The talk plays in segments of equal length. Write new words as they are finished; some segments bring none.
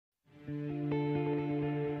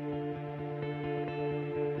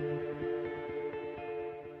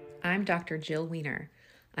I'm Dr. Jill Weiner.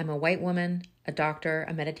 I'm a white woman, a doctor,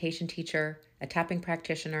 a meditation teacher, a tapping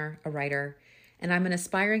practitioner, a writer, and I'm an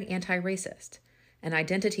aspiring anti-racist, an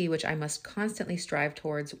identity which I must constantly strive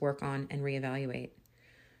towards, work on, and reevaluate.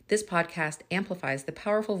 This podcast amplifies the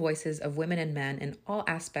powerful voices of women and men in all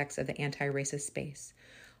aspects of the anti-racist space,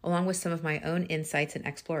 along with some of my own insights and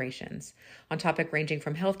explorations on topics ranging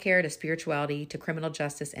from healthcare to spirituality to criminal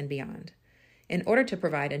justice and beyond, in order to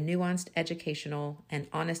provide a nuanced, educational, and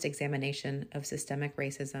honest examination of systemic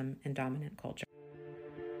racism and dominant culture.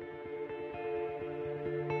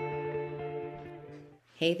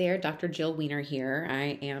 Hey there, Dr. Jill Weiner here.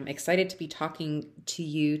 I am excited to be talking to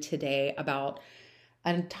you today about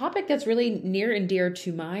a topic that's really near and dear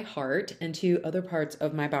to my heart and to other parts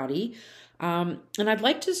of my body. And I'd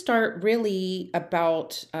like to start really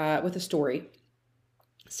with a story.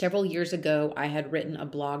 Several years ago, I had written a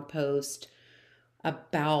blog post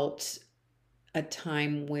about a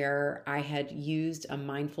time where I had used a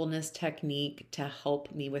mindfulness technique to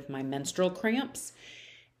help me with my menstrual cramps.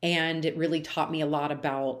 And it really taught me a lot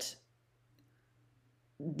about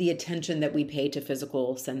the attention that we pay to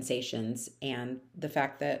physical sensations and the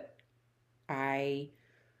fact that I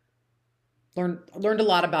learned a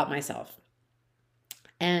lot about myself.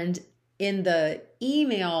 And in the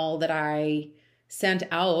email that I sent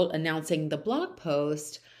out announcing the blog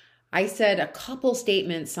post, I said a couple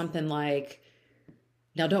statements, something like,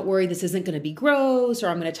 now don't worry, this isn't going to be gross, or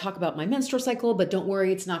I'm going to talk about my menstrual cycle, but don't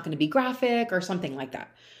worry, it's not going to be graphic, or something like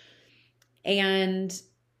that. And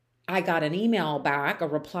I got an email back, a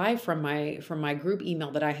reply from my group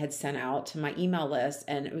email that I had sent out to my email list.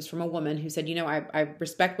 And it was from a woman who said, I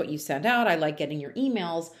respect what you sent out. I like getting your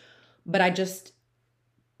emails, but I just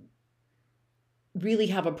really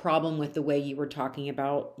have a problem with the way you were talking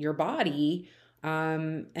about your body.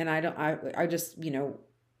 And I just,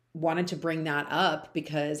 wanted to bring that up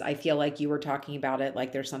because I feel like you were talking about it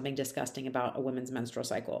like there's something disgusting about a woman's menstrual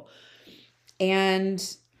cycle. And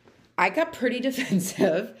I got pretty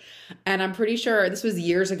defensive, and I'm pretty sure this was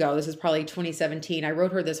years ago. This is probably 2017. I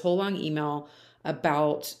wrote her this whole long email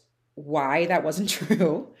about why that wasn't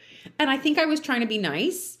true. And I think I was trying to be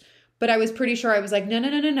nice, but I was pretty sure I was like,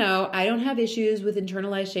 no. I don't have issues with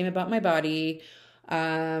internalized shame about my body.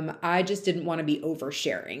 I just didn't want to be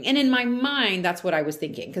oversharing. And in my mind, that's what I was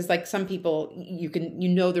thinking. Because like some people,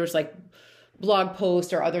 there's like blog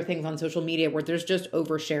posts or other things on social media where there's just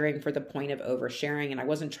oversharing for the point of oversharing. And I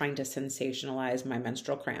wasn't trying to sensationalize my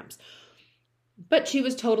menstrual cramps. But she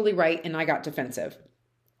was totally right, and I got defensive.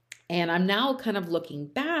 And I'm now kind of looking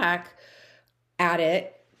back at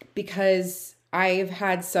it because I've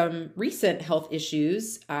had some recent health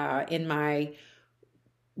issues in my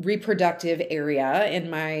reproductive area, in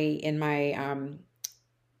my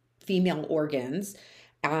female organs.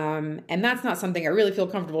 And that's not something I really feel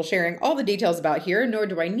comfortable sharing all the details about here, nor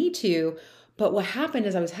do I need to. But what happened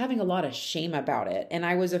is I was having a lot of shame about it, and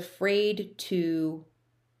I was afraid to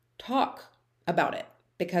talk about it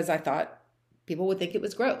because I thought people would think it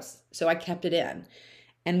was gross. So I kept it in.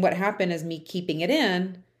 And what happened is me keeping it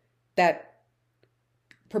in, that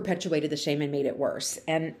perpetuated the shame and made it worse.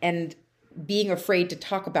 And being afraid to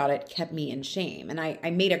talk about it kept me in shame. And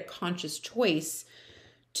I made a conscious choice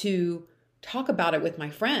to talk about it with my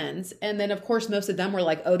friends. And then of course, most of them were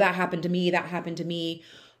like, oh, that happened to me.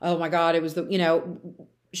 Oh my God, it was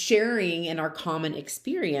sharing in our common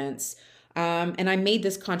experience. And I made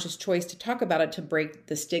this conscious choice to talk about it to break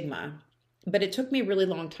the stigma. But it took me a really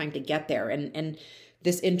long time to get there. And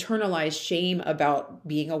this internalized shame about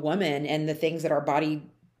being a woman and the things that our body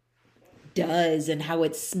does and how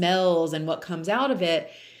it smells and what comes out of it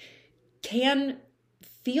can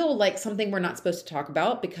feel like something we're not supposed to talk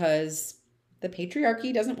about because the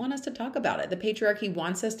patriarchy doesn't want us to talk about it. The patriarchy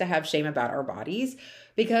wants us to have shame about our bodies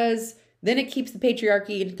because then it keeps the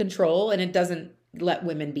patriarchy in control and it doesn't let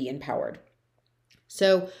women be empowered.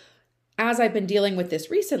 So as I've been dealing with this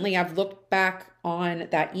recently, I've looked back on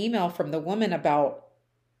that email from the woman about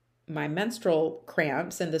my menstrual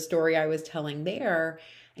cramps and the story I was telling there.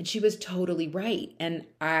 And she was totally right. And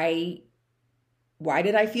why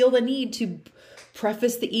did I feel the need to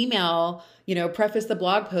preface the email, preface the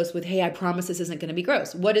blog post with, hey, I promise this isn't going to be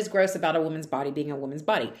gross. What is gross about a woman's body being a woman's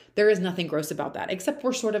body? There is nothing gross about that, except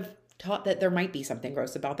we're sort of taught that there might be something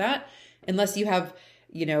gross about that, unless you have,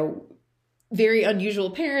 very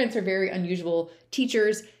unusual parents or very unusual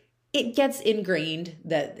teachers. It gets ingrained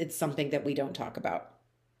that it's something that we don't talk about.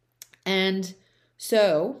 And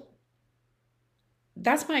so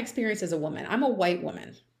that's my experience as a woman. I'm a white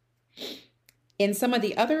woman. In some of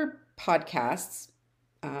the other podcasts,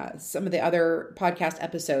 some of the other podcast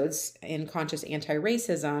episodes in Conscious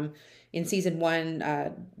Anti-Racism. In season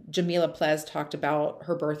 1, Jamila Plez talked about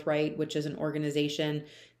Her Birthright, which is an organization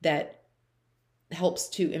that helps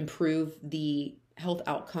to improve the health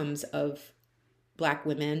outcomes of Black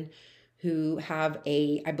women who have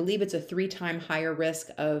I believe it's a 3-time higher risk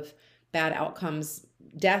of bad outcomes,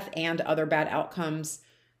 death and other bad outcomes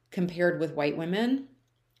compared with white women.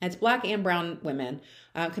 It's Black and brown women.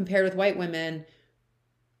 Compared with white women,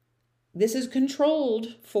 this is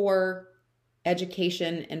controlled for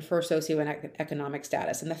education and for socioeconomic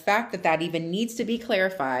status. And the fact that that even needs to be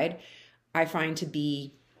clarified, I find to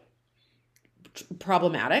be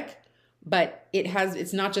problematic. But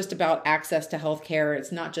it's not just about access to healthcare.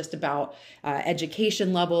 It's not just about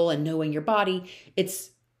education level and knowing your body.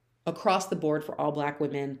 It's across the board for all Black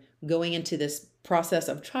women going into this process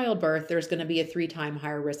of childbirth. There's going to be a 3-time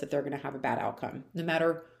higher risk that they're going to have a bad outcome, no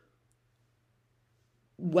matter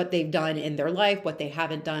what they've done in their life, what they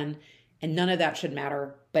haven't done. And none of that should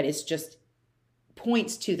matter, but it's just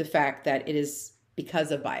points to the fact that it is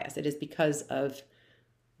because of bias. It is because of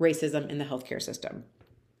racism in the healthcare system.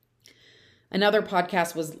 Another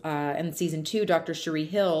podcast was in season 2, Dr. Cherie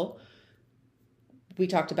Hill. We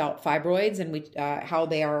talked about fibroids and how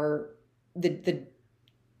they are the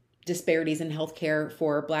disparities in healthcare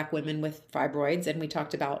for Black women with fibroids. And we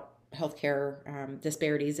talked about healthcare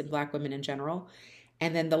disparities in Black women in general.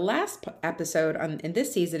 And then the last episode in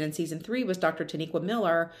this season, in season 3, was Dr. Taniqua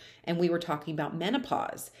Miller, and we were talking about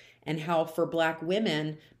menopause and how for Black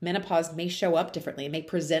women, menopause may show up differently. It may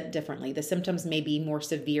present differently. The symptoms may be more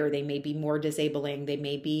severe. They may be more disabling. They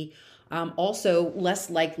may be also less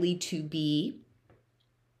likely to be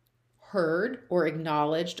heard or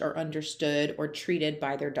acknowledged or understood or treated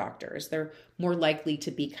by their doctors. They're more likely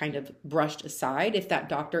to be kind of brushed aside if that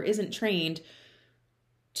doctor isn't trained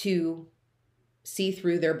to see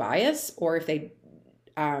through their bias, or if they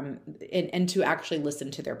and to actually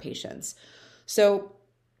listen to their patients. So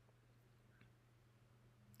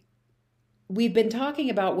we've been talking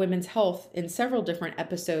about women's health in several different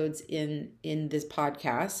episodes in this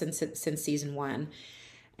podcast since season 1.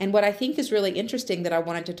 And what I think is really interesting that I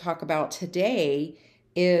wanted to talk about today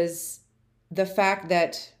is the fact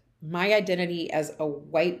that my identity as a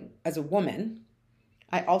woman,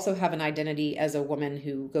 I also have an identity as a woman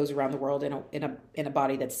who goes around the world in a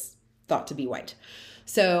body that's thought to be white.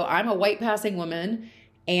 So I'm a white passing woman,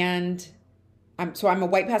 and I'm a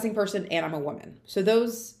white passing person, and I'm a woman. So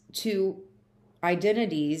those two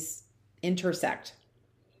identities intersect.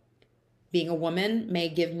 Being a woman may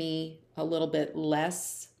give me a little bit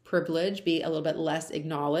less privilege, be a little bit less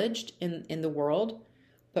acknowledged in the world,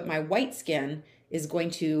 but my white skin is going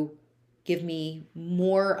to give me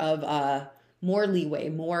more leeway,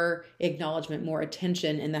 more acknowledgement, more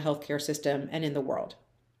attention in the healthcare system and in the world.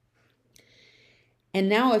 And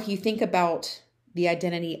now if you think about the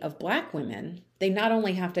identity of Black women, they not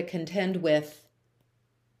only have to contend with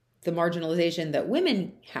the marginalization that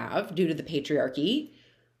women have due to the patriarchy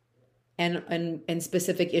and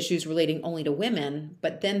specific issues relating only to women,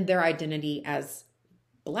 but then their identity as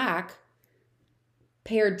Black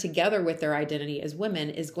paired together with their identity as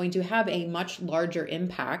women is going to have a much larger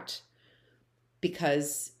impact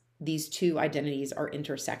because these two identities are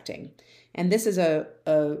intersecting. And this is a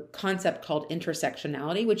concept called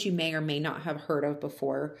intersectionality, which you may or may not have heard of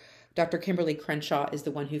before. Dr. Kimberly Crenshaw is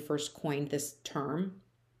the one who first coined this term.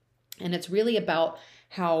 And it's really about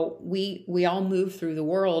how we all move through the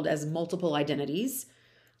world as multiple identities.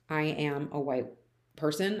 I am a white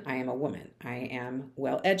person. I am a woman. I am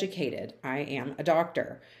well educated. I am a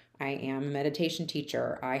doctor. I am a meditation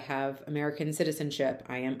teacher. I have American citizenship.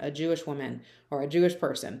 I am a Jewish woman or a Jewish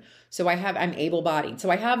person. So I'm able-bodied. So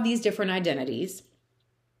I have these different identities.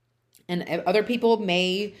 And other people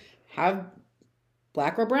may have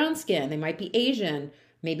Black or brown skin. They might be Asian.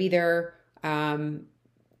 Maybe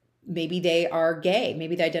maybe they are gay.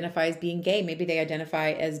 Maybe they identify as being gay. Maybe they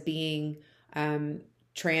identify as being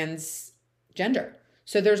transgender.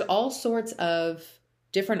 So there's all sorts of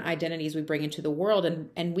different identities we bring into the world, and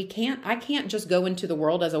I can't just go into the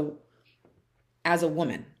world as a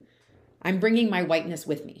woman. I'm bringing my whiteness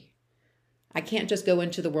with me. I can't just go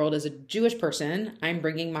into the world as a Jewish person. I'm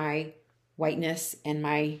bringing my whiteness and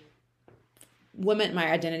my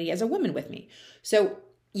identity as a woman with me. So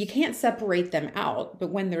you can't separate them out, but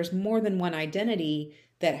when there's more than one identity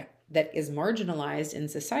that is marginalized in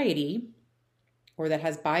society, or that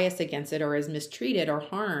has bias against it, or is mistreated or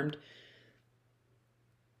harmed,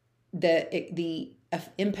 the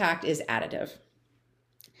impact is additive.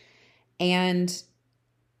 And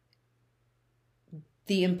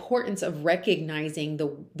the importance of recognizing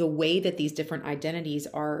the way that these different identities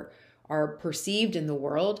are perceived in the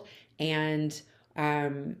world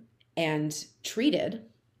um, and treated,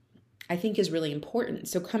 I think is really important.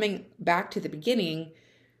 So coming back to the beginning,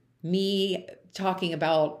 me talking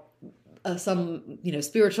about some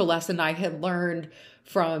spiritual lesson I had learned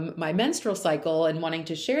from my menstrual cycle and wanting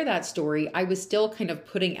to share that story, I was still kind of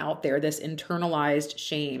putting out there this internalized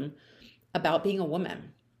shame about being a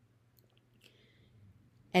woman.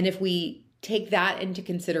 And if we take that into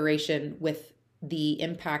consideration with the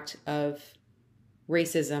impact of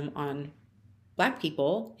racism on Black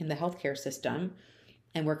people in the healthcare system,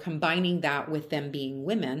 and we're combining that with them being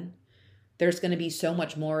women, there's going to be so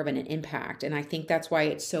much more of an impact. And I think that's why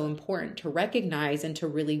it's so important to recognize and to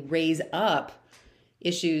really raise up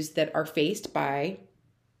issues that are faced by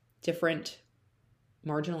different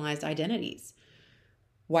marginalized identities.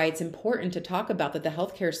 Why it's important to talk about that the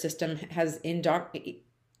healthcare system has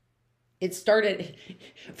it started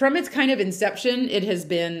from its kind of inception, it has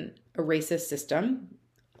been a racist system.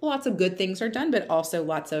 Lots of good things are done, but also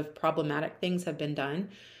lots of problematic things have been done.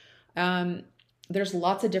 There's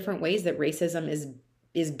lots of different ways that racism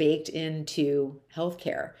is baked into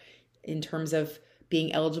healthcare in terms of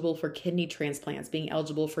being eligible for kidney transplants, being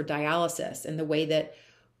eligible for dialysis, and the way that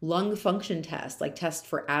lung function tests, like tests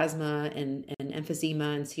for asthma and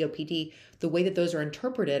emphysema and COPD, the way that those are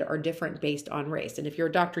interpreted are different based on race. And if you're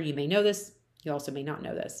a doctor, you may know this. You also may not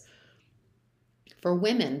know this. For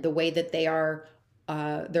women, the way that they are,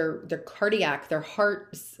 their cardiac, their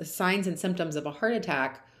heart signs and symptoms of a heart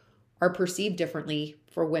attack are perceived differently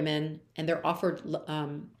for women, and they're offered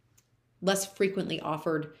less frequently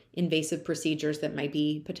offered invasive procedures that might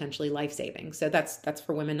be potentially life-saving. So that's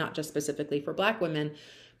for women, not just specifically for Black women,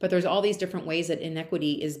 but there's all these different ways that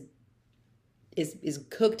inequity is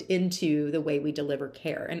cooked into the way we deliver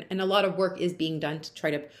care. And a lot of work is being done to try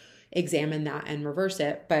to examine that and reverse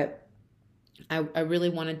it. But I really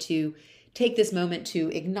wanted to take this moment to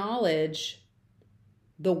acknowledge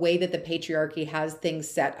the way that the patriarchy has things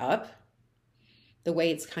set up, the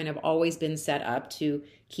way it's kind of always been set up to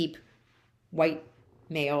keep white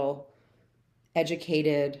male,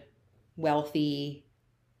 educated, wealthy,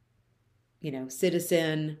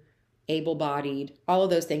 citizen, able-bodied, all of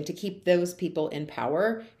those things, to keep those people in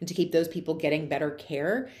power and to keep those people getting better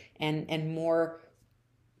care and more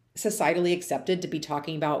societally accepted to be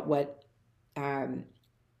talking about what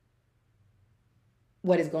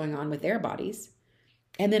is going on with their bodies.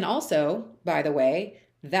 And then also, by the way,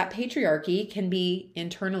 that patriarchy can be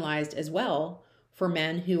internalized as well for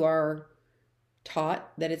men who are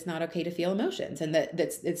taught that it's not okay to feel emotions and that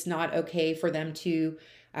it's not okay for them to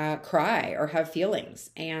cry or have feelings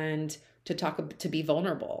and to be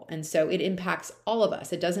vulnerable. And so it impacts all of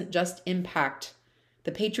us. It doesn't just impact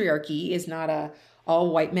the patriarchy is not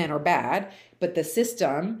all white men are bad, but the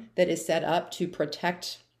system that is set up to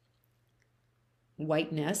protect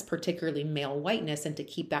whiteness, particularly male whiteness, and to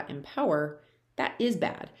keep that in power, that is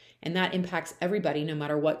bad. And that impacts everybody, no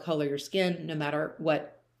matter what color your skin, no matter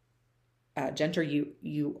what gender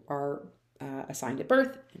you are assigned at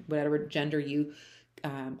birth, whatever gender you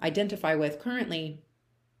identify with currently.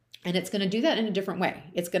 And it's going to do that in a different way.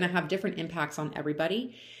 It's going to have different impacts on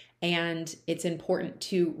everybody. And it's important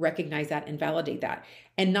to recognize that and validate that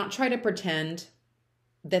and not try to pretend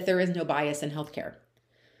that there is no bias in healthcare.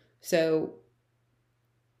 So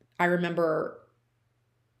I remember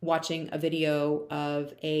watching a video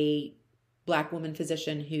of a Black woman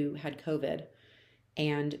physician who had COVID,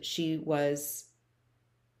 and she was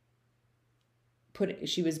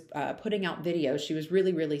putting out videos. She was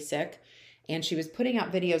really, really sick, and she was putting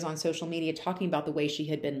out videos on social media talking about the way she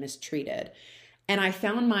had been mistreated. And I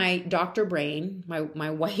found my doctor brain, my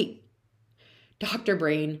white doctor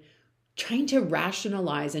brain, trying to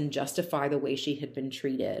rationalize and justify the way she had been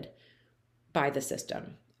treated by the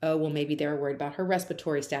system. Oh, well, maybe they were worried about her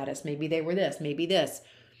respiratory status. Maybe they were this, maybe this.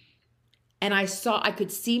 And I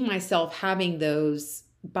could see myself having those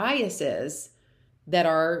biases that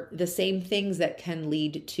are the same things that can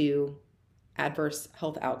lead to adverse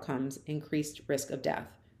health outcomes, increased risk of death.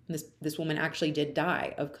 This woman actually did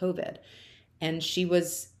die of COVID. And she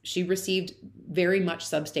received very much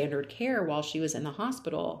substandard care while she was in the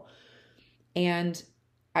hospital. And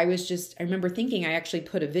I remember thinking, I actually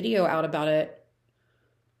put a video out about it.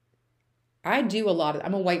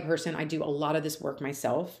 I'm a white person. I do a lot of this work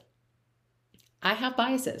myself. I have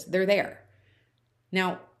biases. They're there.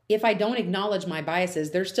 Now, if I don't acknowledge my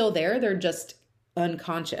biases, they're still there. They're just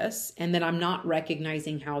unconscious. And then I'm not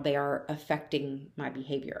recognizing how they are affecting my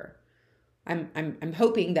behavior. I'm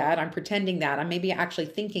hoping that, I'm pretending that, I'm maybe actually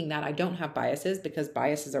thinking that I don't have biases because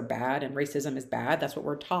biases are bad and racism is bad. That's what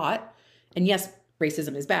we're taught. And yes,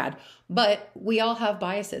 racism is bad, but we all have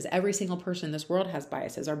biases. Every single person in this world has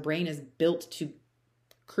biases. Our brain is built to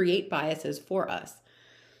create biases for us.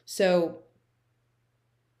 So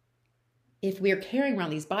if we're carrying around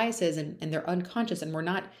these biases and they're unconscious and we're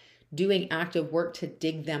not doing active work to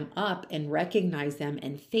dig them up and recognize them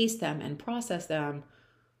and face them and process them,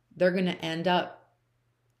 they're going to end up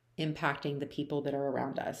impacting the people that are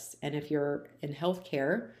around us. And if you're in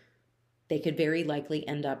healthcare, they could very likely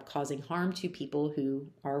end up causing harm to people who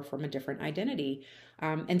are from a different identity.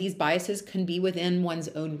 And these biases can be within one's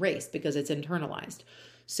own race because it's internalized.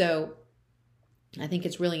 So I think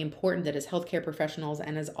it's really important that as healthcare professionals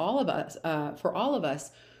and as all of us, for all of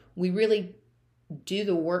us, we really do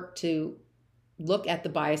the work to look at the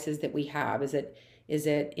biases that we have. Is it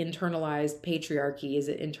internalized patriarchy? Is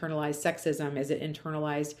it internalized sexism? Is it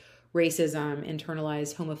internalized racism,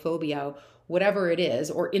 internalized homophobia, whatever it is,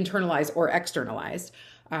 or internalized or externalized?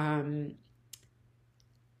 And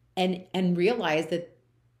realize that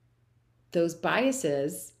those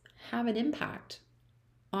biases have an impact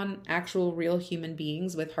on actual real human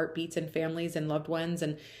beings with heartbeats and families and loved ones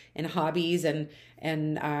and hobbies and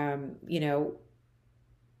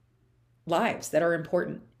lives that are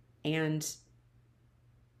important. And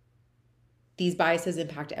these biases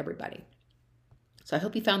impact everybody. So I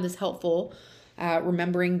hope you found this helpful,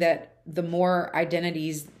 remembering that the more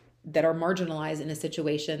identities that are marginalized in a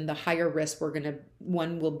situation, the higher risk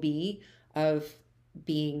one will be of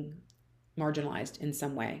being marginalized in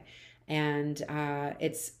some way. And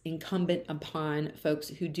it's incumbent upon folks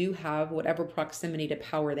who do have whatever proximity to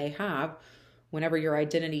power they have, whenever your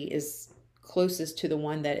identity is closest to the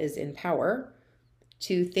one that is in power,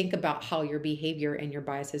 to think about how your behavior and your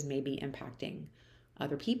biases may be impacting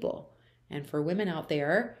other people. And for women out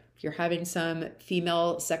there, if you're having some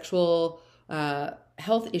female sexual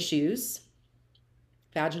health issues,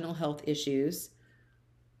 vaginal health issues,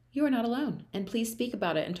 you are not alone. And please speak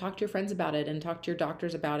about it and talk to your friends about it and talk to your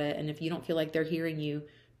doctors about it. And if you don't feel like they're hearing you,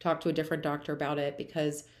 talk to a different doctor about it,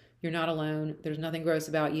 because you're not alone. There's nothing gross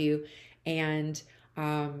about you. And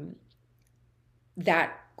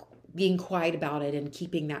that being quiet about it and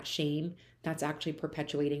keeping that shame, that's actually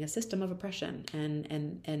perpetuating a system of oppression.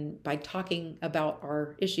 And by talking about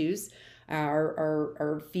our issues,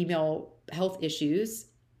 our female health issues,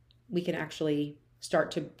 we can actually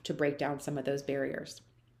start to break down some of those barriers.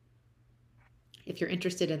 If you're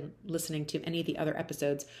interested in listening to any of the other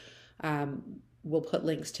episodes, we'll put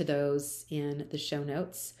links to those in the show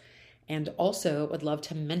notes. And also would love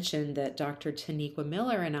to mention that Dr. Taniqua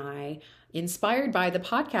Miller and I, inspired by the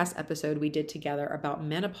podcast episode we did together about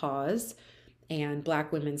menopause and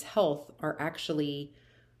Black women's health,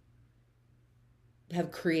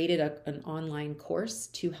 have created an online course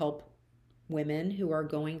to help women who are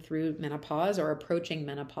going through menopause or approaching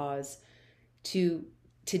menopause to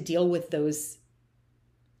deal with those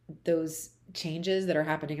changes that are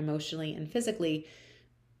happening emotionally and physically,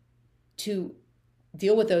 to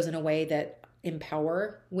deal with those in a way that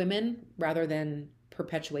empower women rather than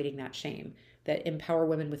perpetuating that shame, that empower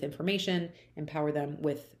women with information, empower them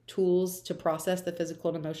with tools to process the physical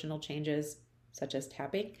and emotional changes, such as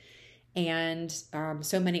tapping, and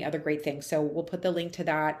so many other great things. So we'll put the link to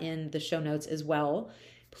that in the show notes as well.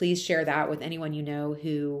 Please share that with anyone you know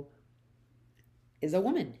who is a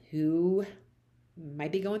woman who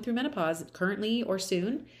might be going through menopause currently or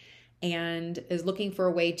soon and is looking for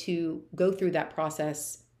a way to go through that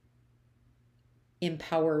process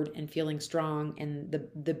empowered and feeling strong and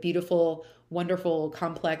the beautiful, wonderful,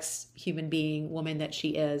 complex human being woman that she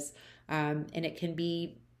is. And it can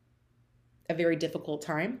be a very difficult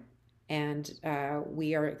time. And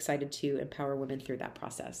we are excited to empower women through that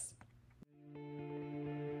process.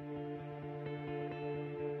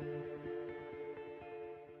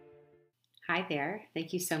 Hi there.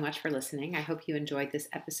 Thank you so much for listening. I hope you enjoyed this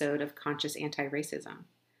episode of Conscious Anti-Racism.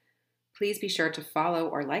 Please be sure to follow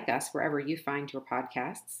or like us wherever you find your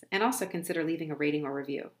podcasts, and also consider leaving a rating or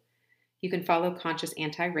review. You can follow Conscious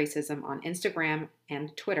Anti-Racism on Instagram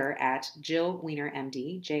and Twitter at Jill Wiener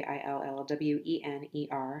MD,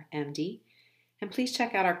 JILLWENER MD, and please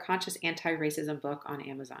check out our Conscious Anti-Racism book on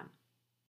Amazon.